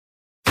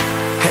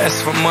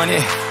Ask for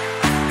money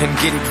and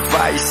get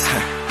advice.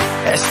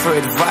 Ask for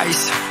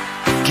advice,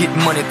 get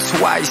money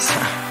twice.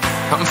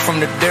 I'm from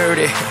the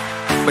dirty,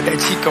 but that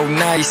Chico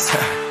nice.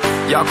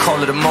 Y'all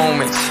call it a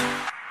moment,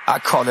 I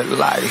call it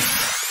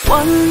life.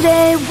 One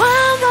day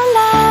while the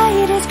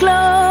light is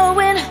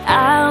glowing,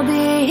 I'll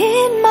be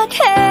in my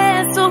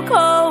castle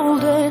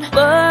golden.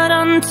 But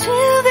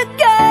until the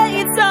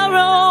gates are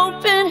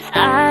open,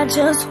 I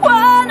just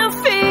wanna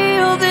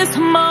feel this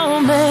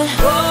moment.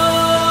 Oh,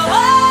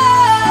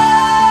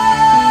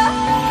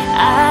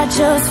 I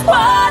just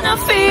wanna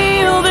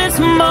feel this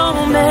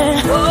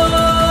moment. Oh,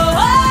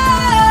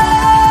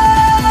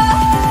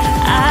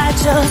 I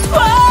just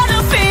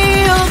wanna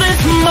feel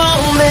this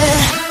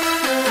moment.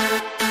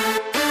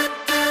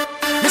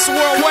 Miss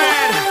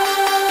Worldwide,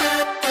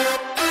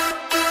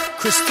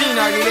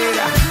 Christina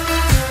Aguilera.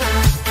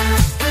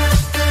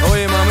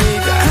 Oye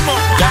mamita,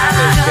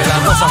 dale, que la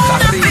cosa está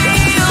rica.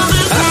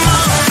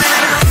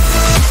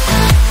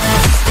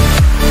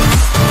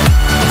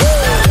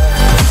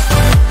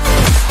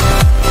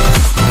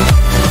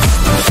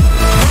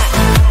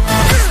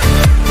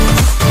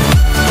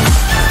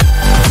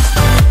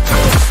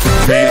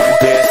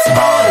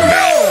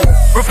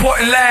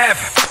 Reporting live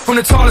from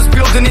the tallest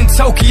building in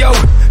Tokyo.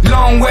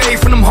 Long way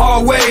from them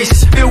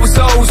hallways, filled with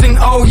O's and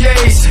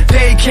O's.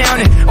 They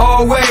counting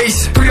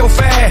always,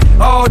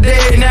 305 all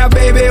day. Now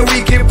baby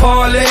we can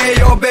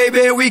parlay, oh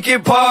baby we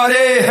can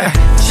party.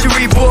 She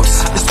read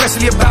books,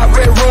 especially about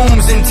red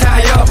rooms and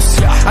tie-ups.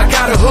 I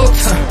got her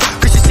hooked,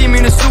 cause she see me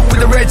in a suit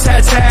with a red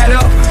tie tied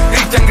up.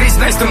 Rita and Gris,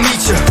 nice to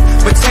meet you,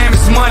 but time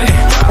is money.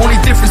 Only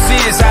difference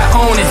is I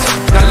own it.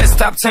 Now let's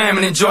stop time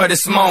and enjoy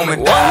this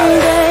moment. One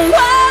day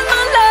while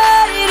the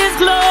light is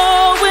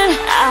glowing,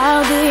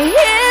 I'll be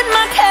in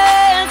my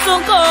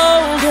castle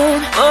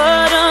golden.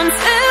 But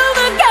until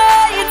the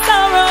gates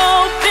are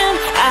open,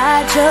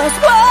 I just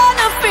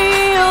wanna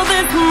feel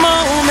this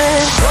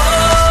moment. Oh,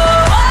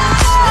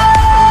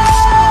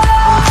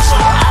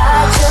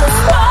 I just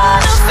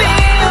wanna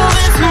feel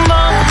this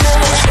moment.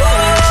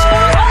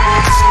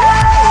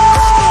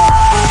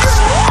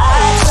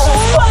 I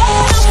just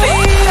wanna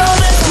feel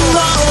this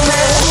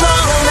moment,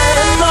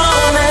 moment,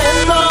 moment,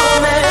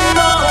 moment,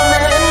 moment,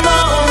 moment,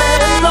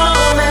 moment,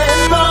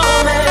 moment,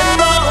 moment,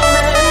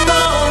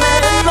 moment,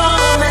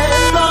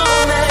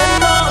 moment,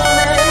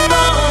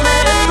 moment,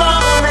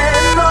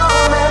 moment,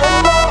 moment.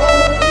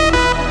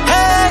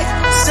 Hey,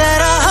 said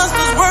our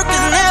hustle's work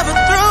is never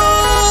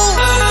through.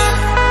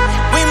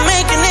 We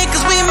making it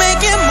cause we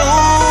make it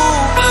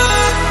move.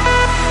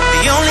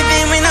 The only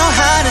thing we know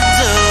how to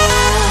do.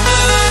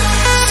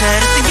 Said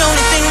it's the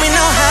only thing we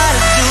know how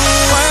to do.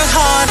 Work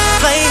hard,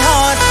 play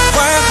hard,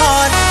 work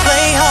hard,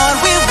 play hard.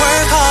 We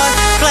work hard,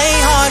 play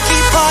hard,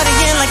 keep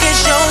partying like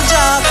it's your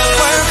job.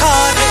 Work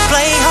hard,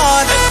 play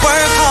hard,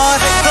 work hard,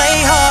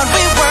 play hard.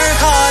 We work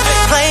hard,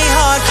 play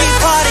hard, keep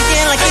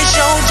partying like it's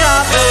your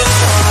job.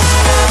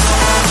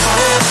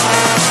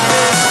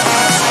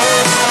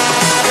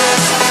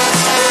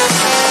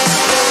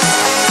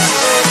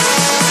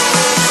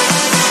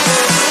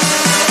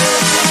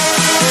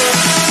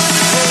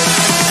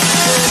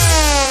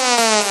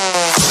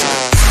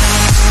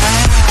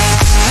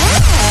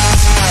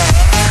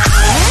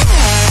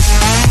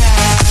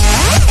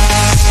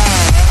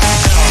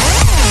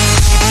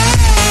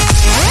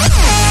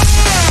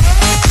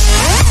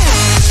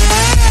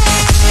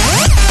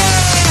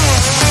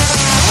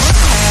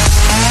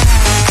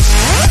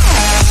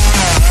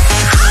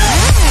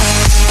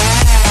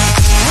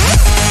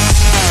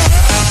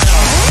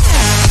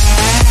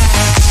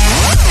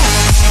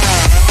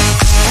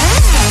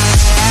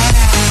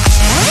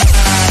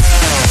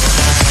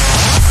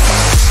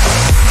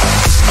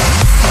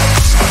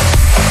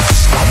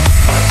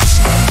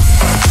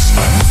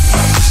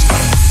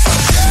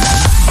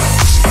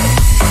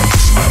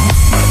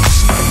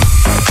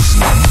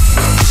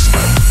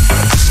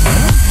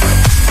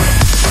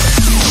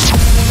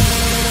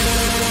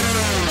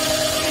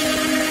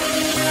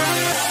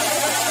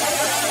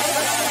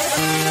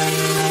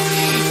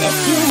 If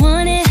you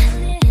want it,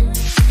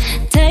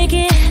 take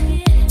it.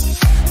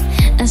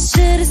 I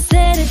should've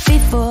said it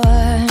before.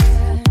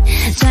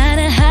 Try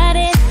to hide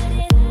it,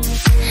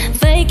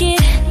 fake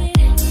it.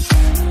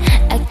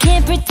 I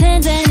can't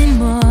pretend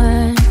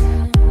anymore.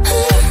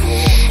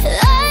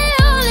 I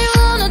only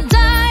wanna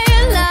die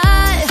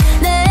alive,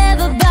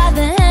 never by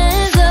the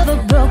hands of a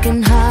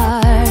broken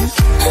heart.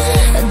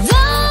 I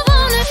don't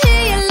wanna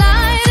hear you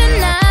lie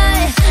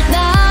tonight,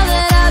 now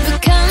that I've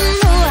become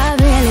who I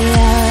really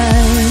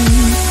am.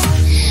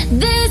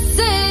 This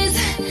is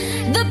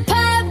the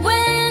part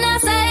when I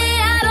say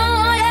I don't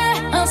want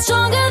you. I'm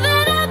stronger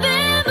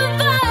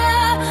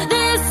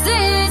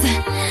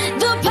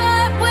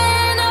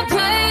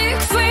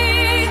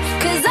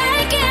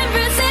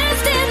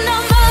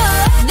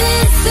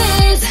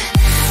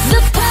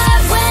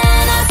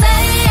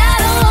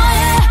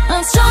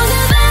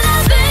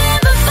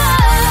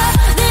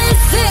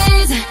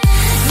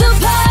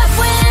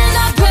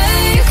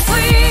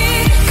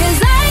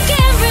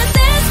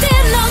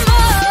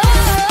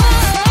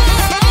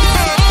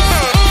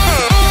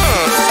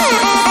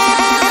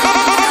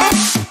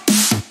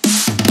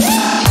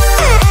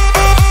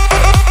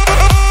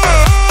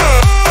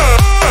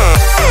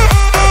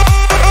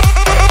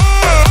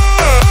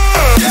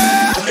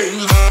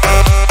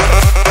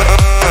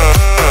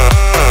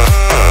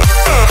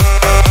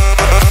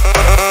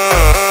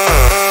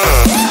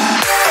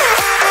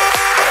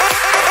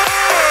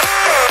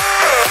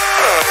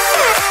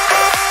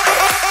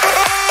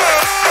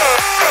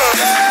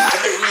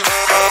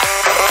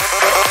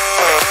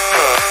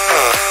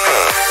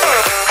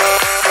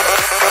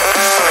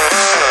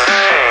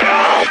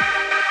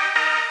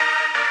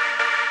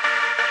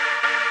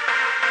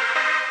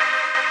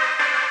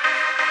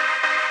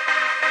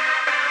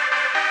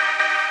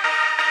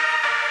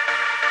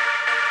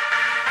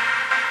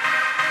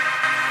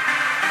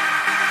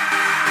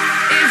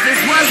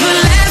was the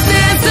last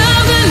dance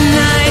of the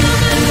night,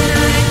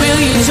 will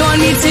you join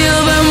me till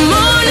the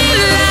morning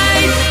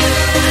light?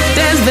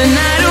 Dance the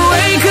night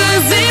away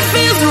 'cause it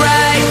feels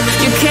right.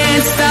 You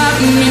can't stop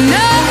me,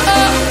 no.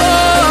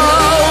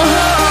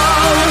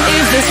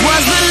 If this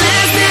was the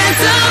last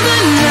dance of the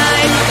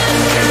night,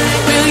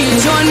 will you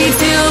join me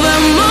till the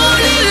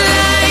morning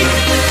light?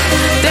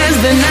 Dance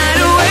the night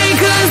away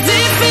 'cause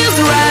it feels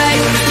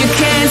right. You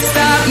can't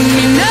stop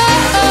me, no.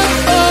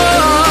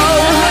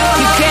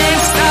 You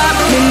can't stop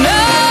me,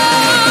 no.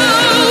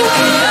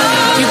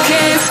 You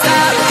can't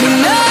stop me,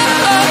 no.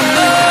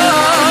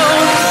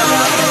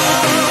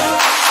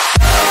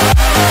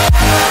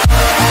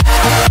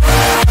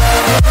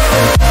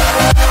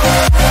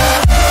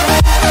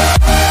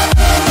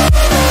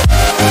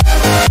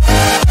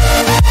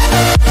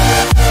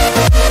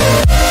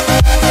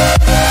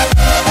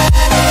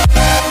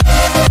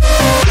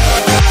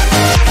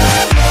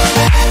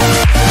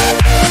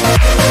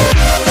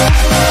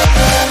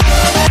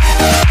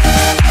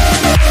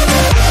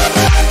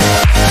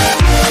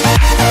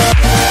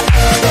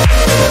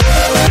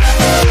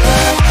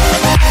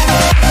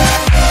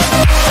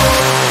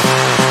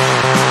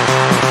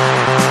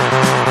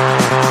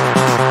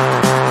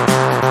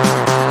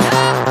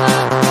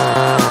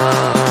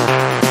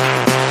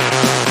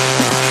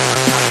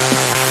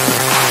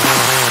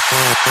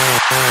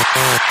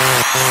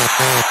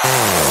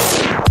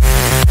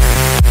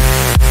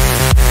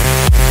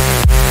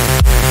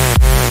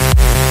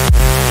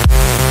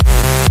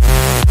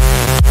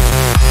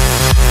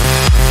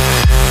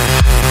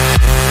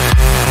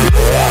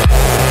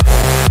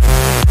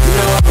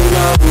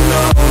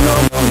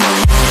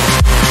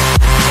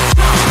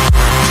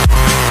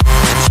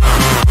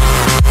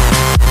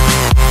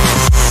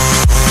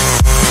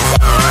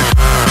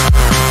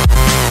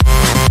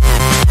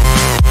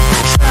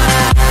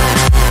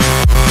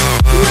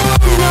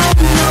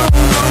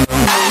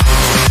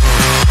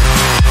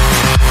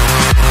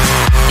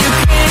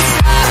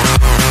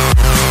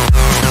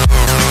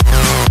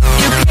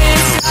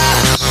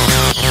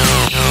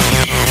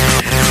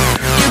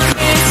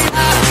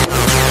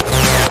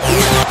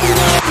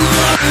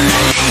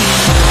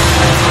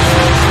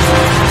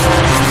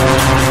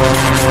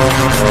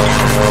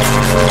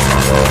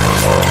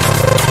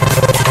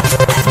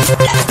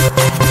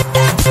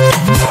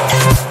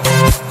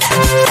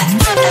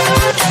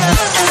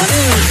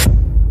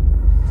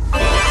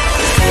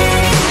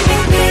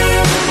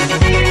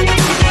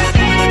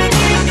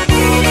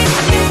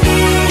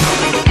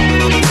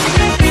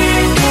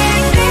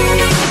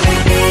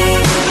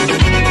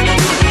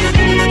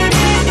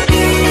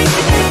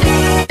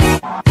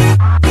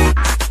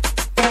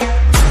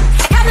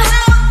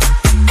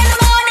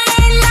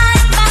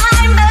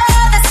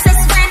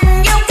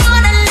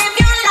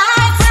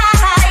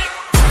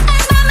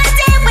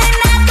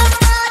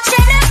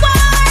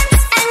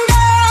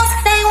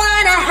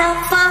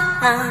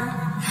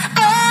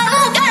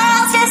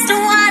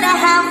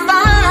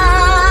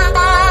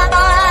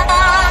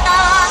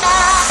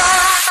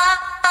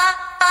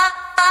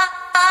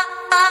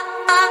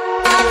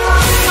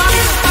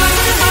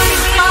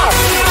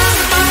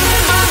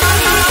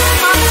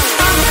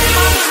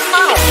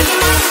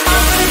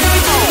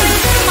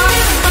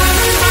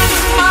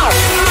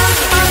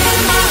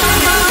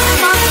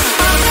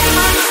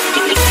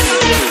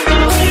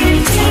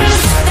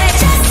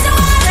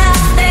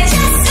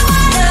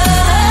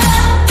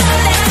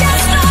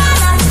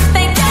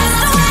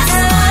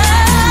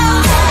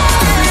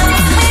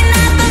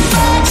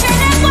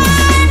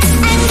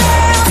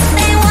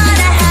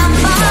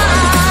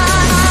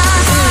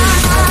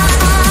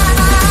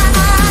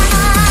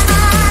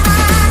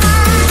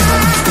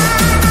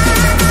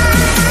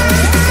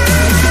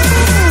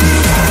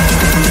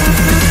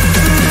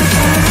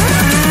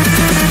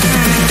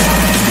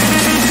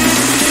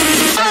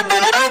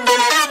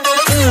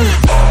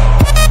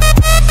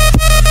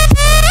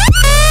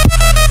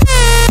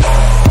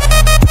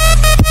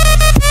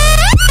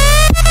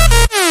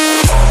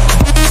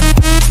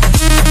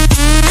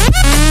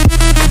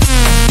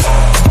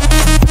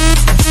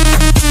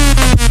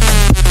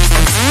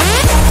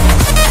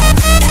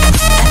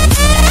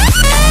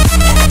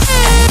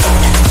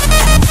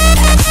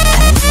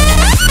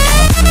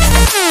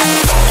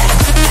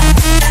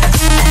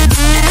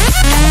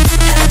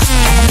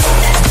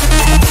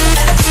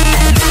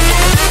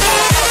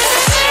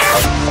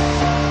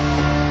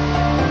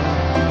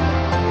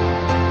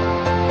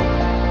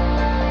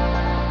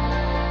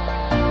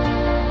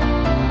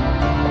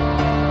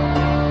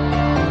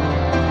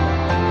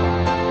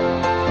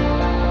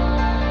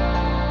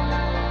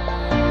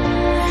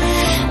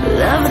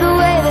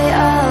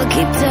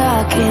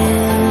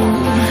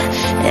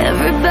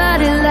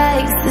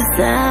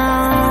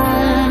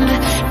 sound,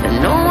 but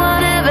no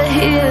one ever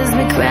hears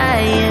me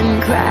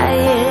crying,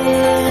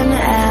 crying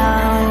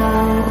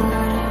out.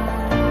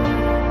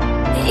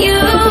 You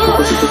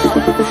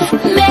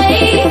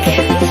make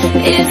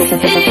it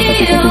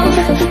feel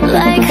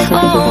like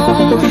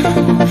home.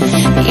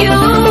 You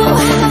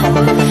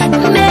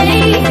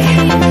make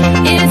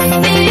it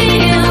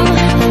feel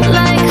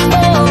like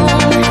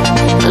home,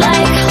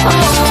 like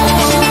home.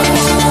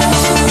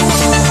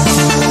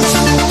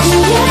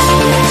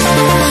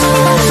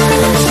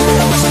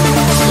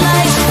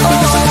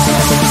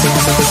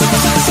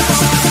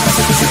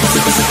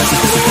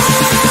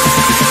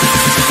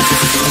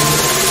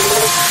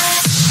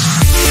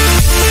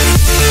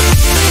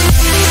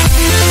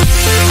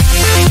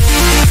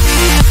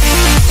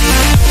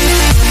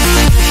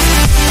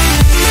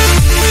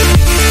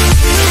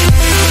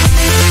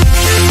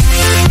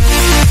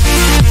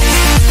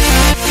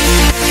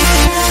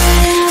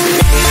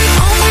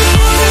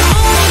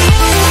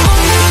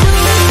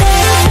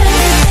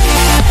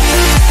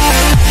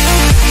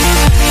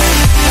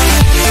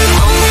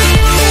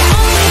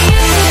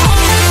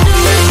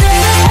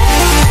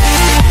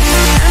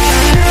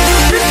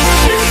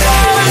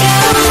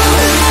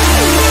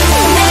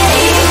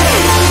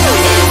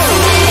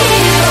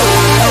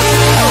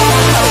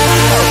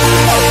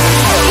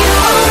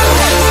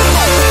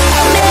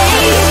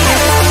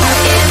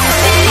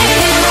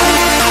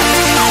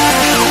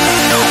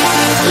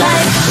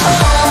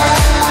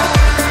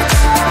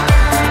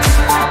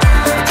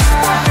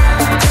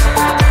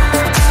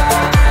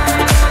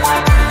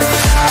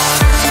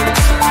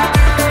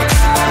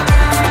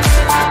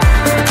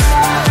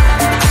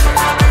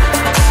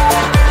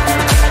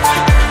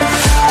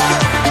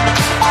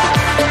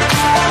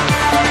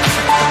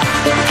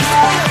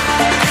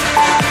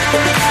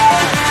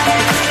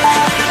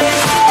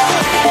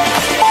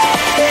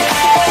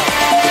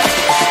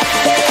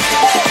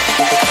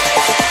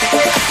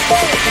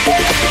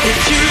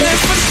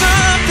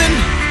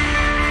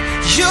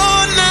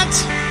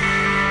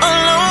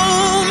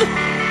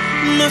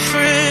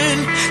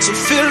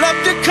 up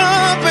your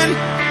cup and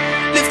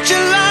lift your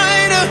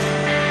lighter.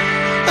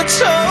 A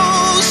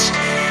toast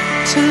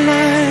to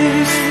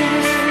life.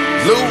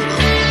 Luda,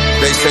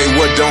 they say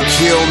what don't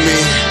kill me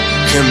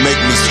can make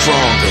me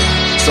stronger.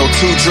 So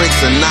 2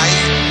 drinks a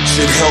night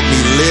should help me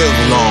live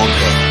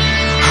longer.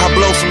 I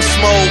blow some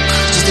smoke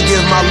just to give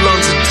my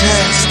lungs a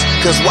test.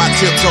 Cause why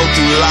tiptoe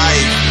through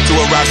life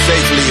to arrive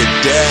safely at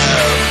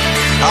death?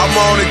 I'm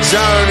on a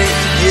journey,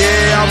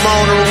 yeah, I'm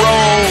on a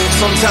road.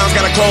 Sometimes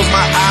gotta close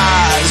my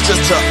eyes just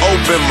to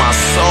open my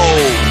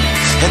soul.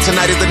 And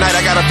tonight is the night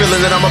I got a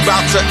feeling that I'm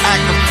about to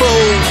act a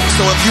fool.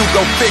 So if you go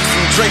fix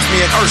some drinks,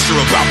 me and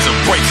Usher about to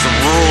break some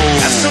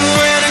rules. That's some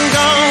red and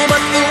gold,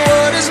 but the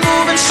world is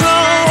moving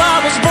slow.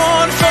 I was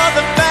born for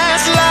the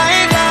fast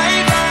life.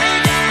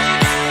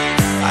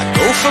 I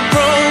go for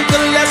broke,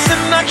 a lesson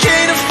I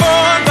can't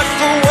afford. But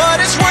for what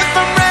it's worth,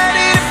 I'm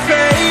ready to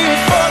pay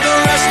for the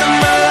rest of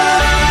my life.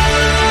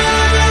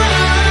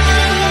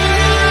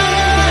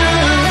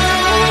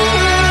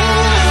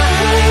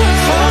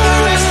 For the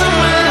rest of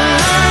my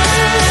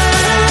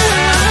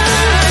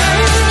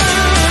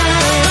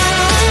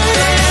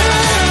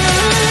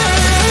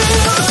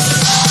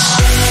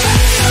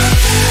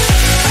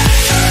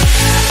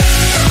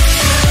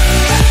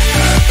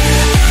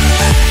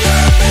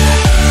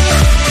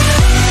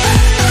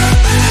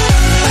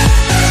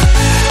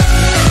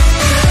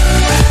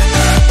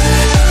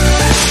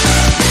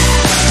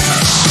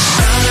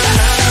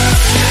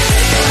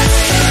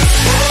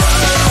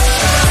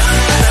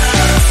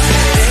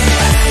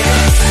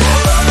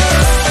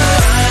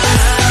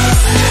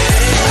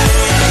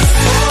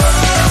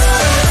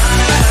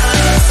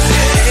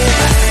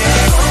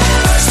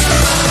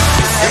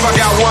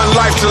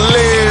life to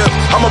live,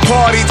 I'ma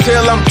party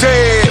till I'm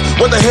dead.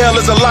 What the hell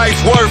is a life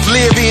worth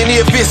living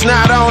if it's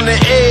not on the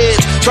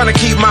edge? Trying to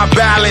keep my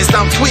balance,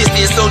 I'm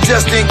twisted, so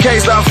just in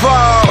case I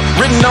fall,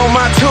 written on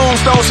my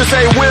tombstone should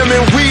say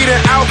women, weed,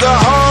 and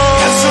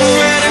alcohol. Got some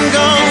red and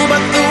gold, but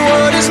the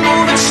world is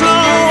moving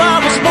slow. I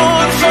was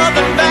born for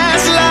the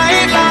fast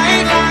life.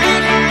 I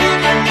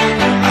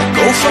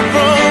go for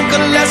broke,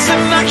 a lesson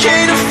I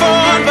can't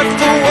afford. But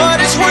for what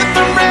it's worth,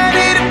 I'm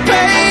ready to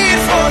pay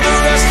for the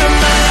rest of my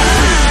life.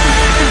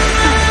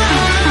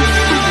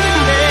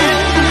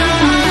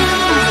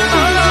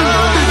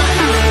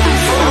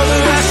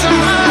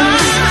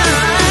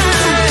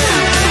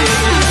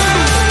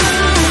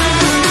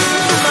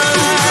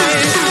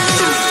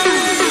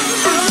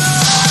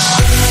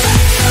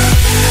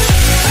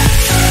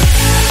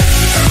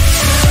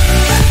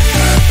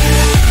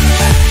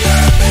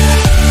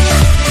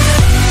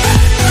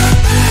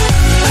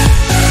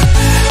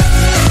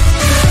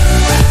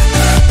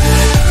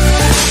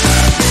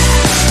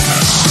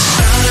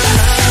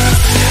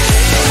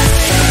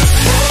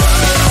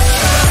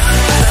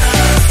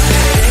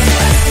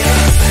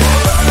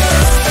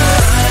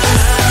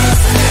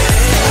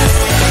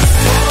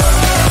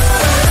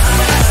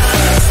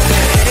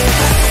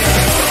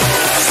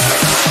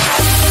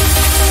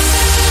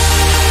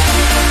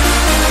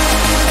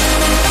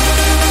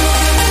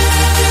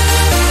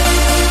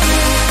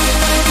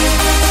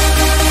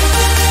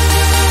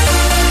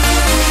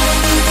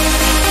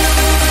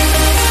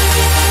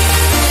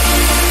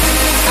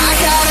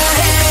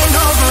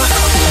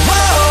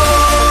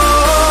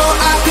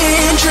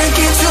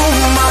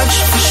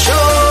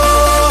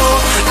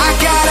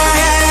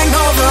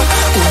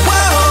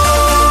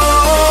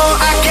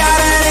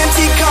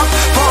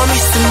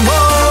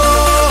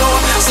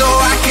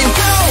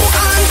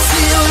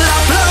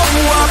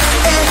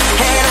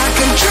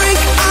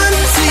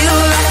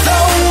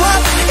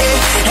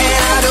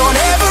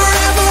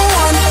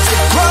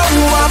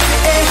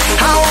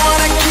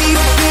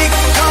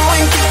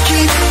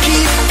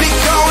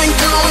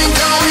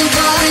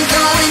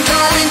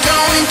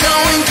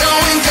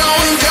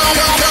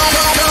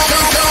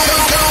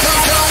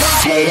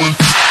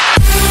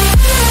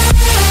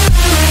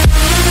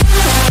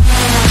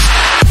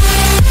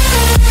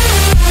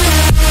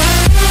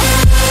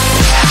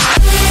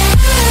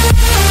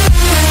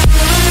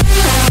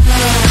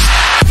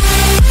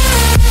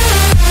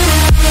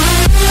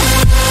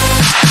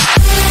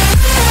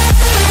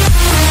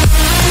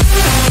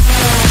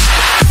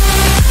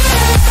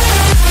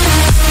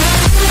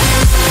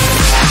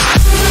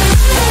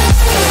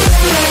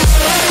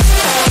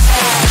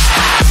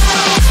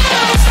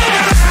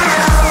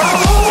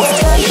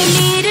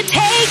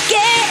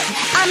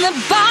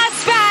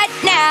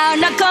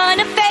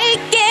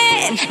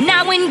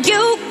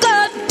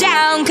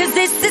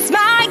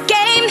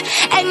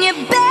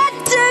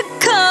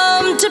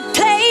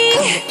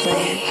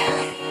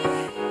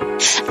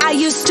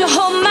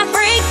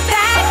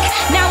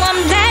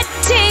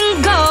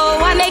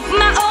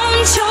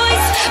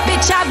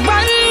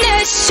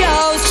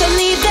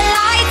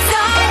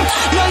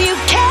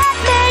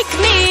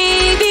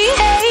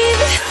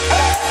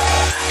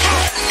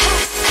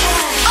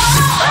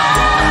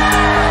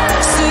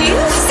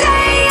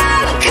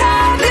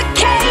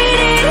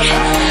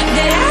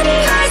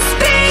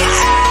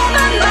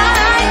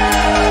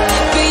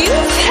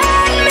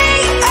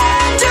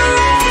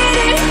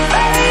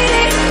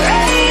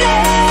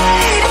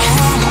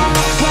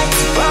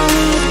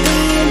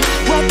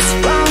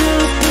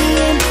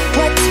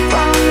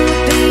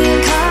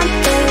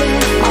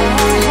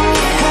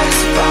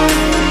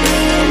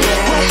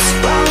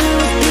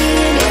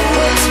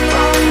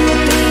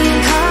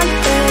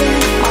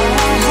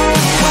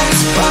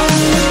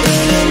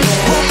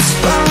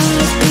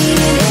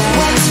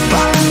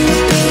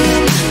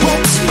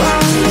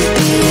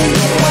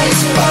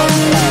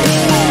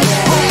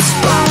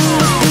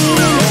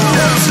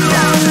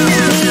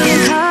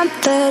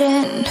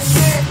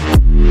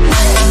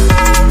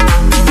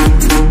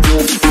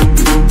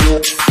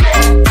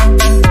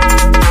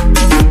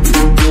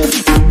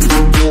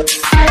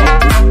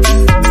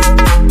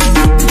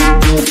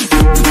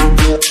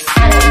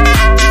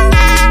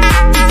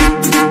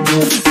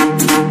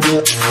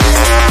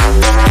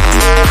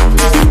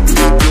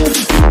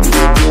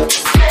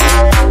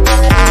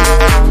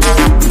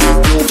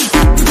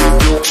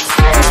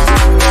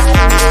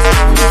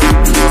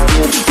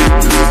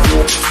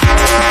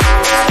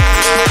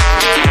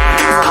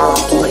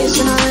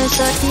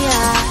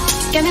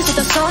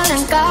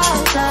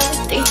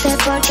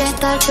 que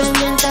estar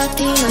pendiente a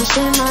ti, no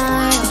sé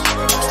más.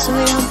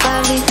 Subir un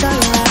par de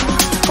historias,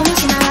 como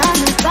si nada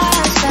me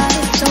pasa.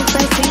 Son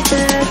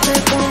pepitas que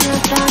con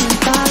otra me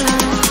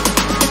pagan.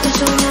 Esto es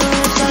uno de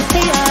esos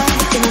días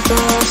que no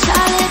todo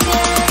sale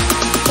bien,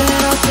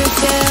 pero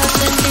prefiero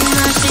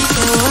sentirme así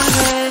que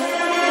volver.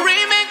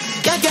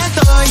 Que aquí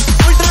estoy,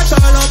 ultra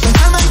solo,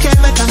 pensando en que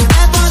me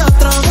cambié por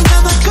otro,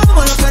 pensando en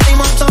cómo lo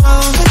perdimos todo,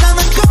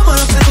 pensando en cómo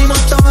lo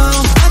perdimos todo.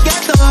 Aquí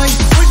estoy,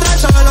 ultra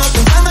solo,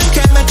 pensando en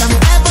que me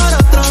cambié por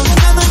otro,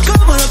 pensando en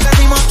cómo lo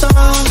perdimos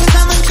todo,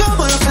 pensando en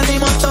cómo lo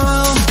perdimos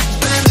todo.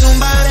 Prendí un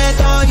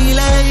bareto y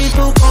leí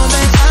tu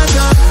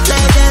conversación,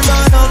 leyendo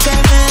lo que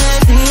me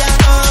decía,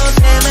 todo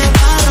se me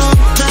paró.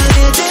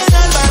 Nadie tiene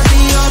el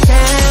vacío que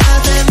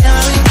hace mi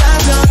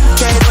habitación,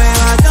 que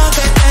nueva yo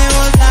que te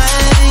voy a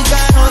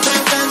dedicar otra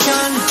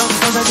canción.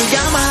 No sé si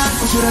llamará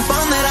o si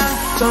responderá,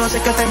 solo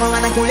sé que tengo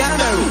ganas de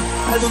culiarme.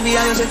 Algún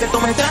día yo sé que tú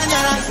me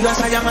extrañarás y vas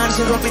a llamar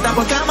sin ropita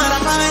por cámara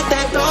pa' verte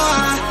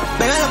toda.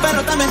 Bebé, los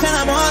perros también se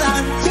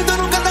enamoran, si tú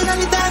nunca te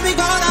saliste de mi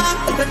cola,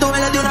 es que tú me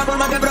de una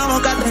forma que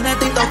provoca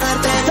tenerte y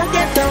tocarte. Ya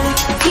que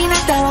estoy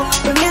inatado,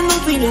 poniendo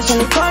un filo y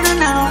solo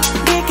coronado.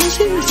 De que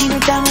soy si no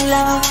está a mi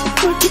lado,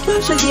 porque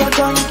paso el día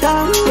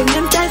conectado.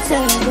 Pendiente al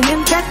ser,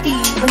 pendiente a ti,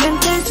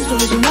 pendiente si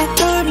solo es una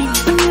story,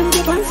 pendiente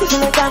a si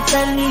solo estás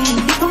feliz.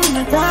 Y como no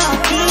estás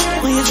aquí,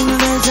 hoy es uno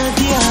de esos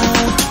días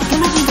que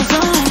me siento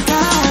sola en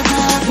casa.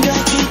 Yo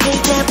aquí te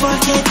hice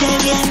porque te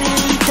viene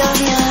el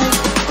historial.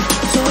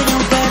 Subí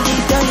un par de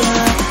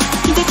historias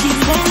y te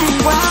escribiré en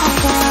el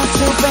WhatsApp.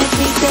 Súper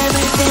triste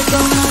verte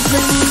como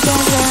en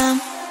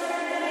Instagram.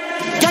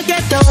 Ya que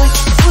estoy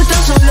justo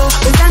solo,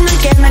 pensando en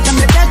que me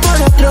cambiaste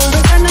por otro,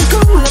 pensando en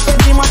cómo lo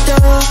perdimos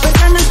todo,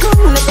 pensando en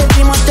cómo lo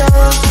perdimos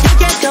todo. Ya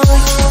que estoy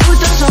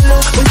justo solo,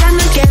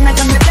 pensando en que me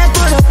cambiaste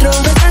por otro,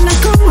 pensando en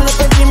cómo lo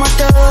perdimos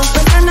todo,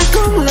 pensando en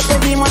cómo lo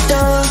perdimos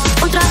todo.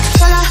 Ultra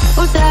sola,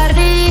 ultra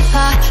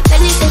rica,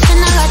 feliz es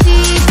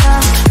negativa.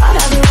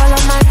 Ahora vivo a la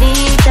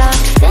maldita,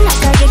 de la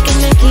calle que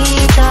me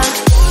quita.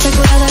 Soy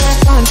cura de la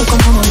santo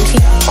como Molusí,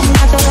 como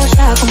una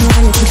torosa, como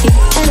una Lucy.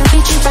 En los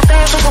bichitos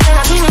que se cogen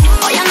la cine,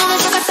 hoy ya no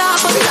ves que estaba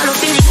por ir a los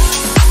fines.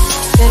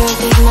 Pero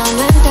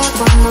últimamente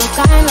cuando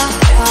caen las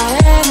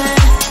PM,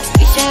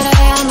 quisiera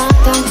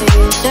llamarte aunque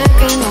yo sé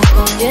que no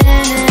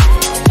conviene.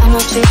 Las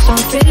noches son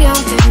frías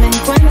aunque me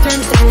encuentre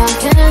entre la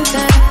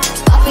gente.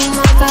 Papi,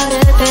 no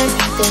carrete,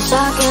 te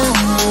saquen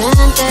un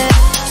mente.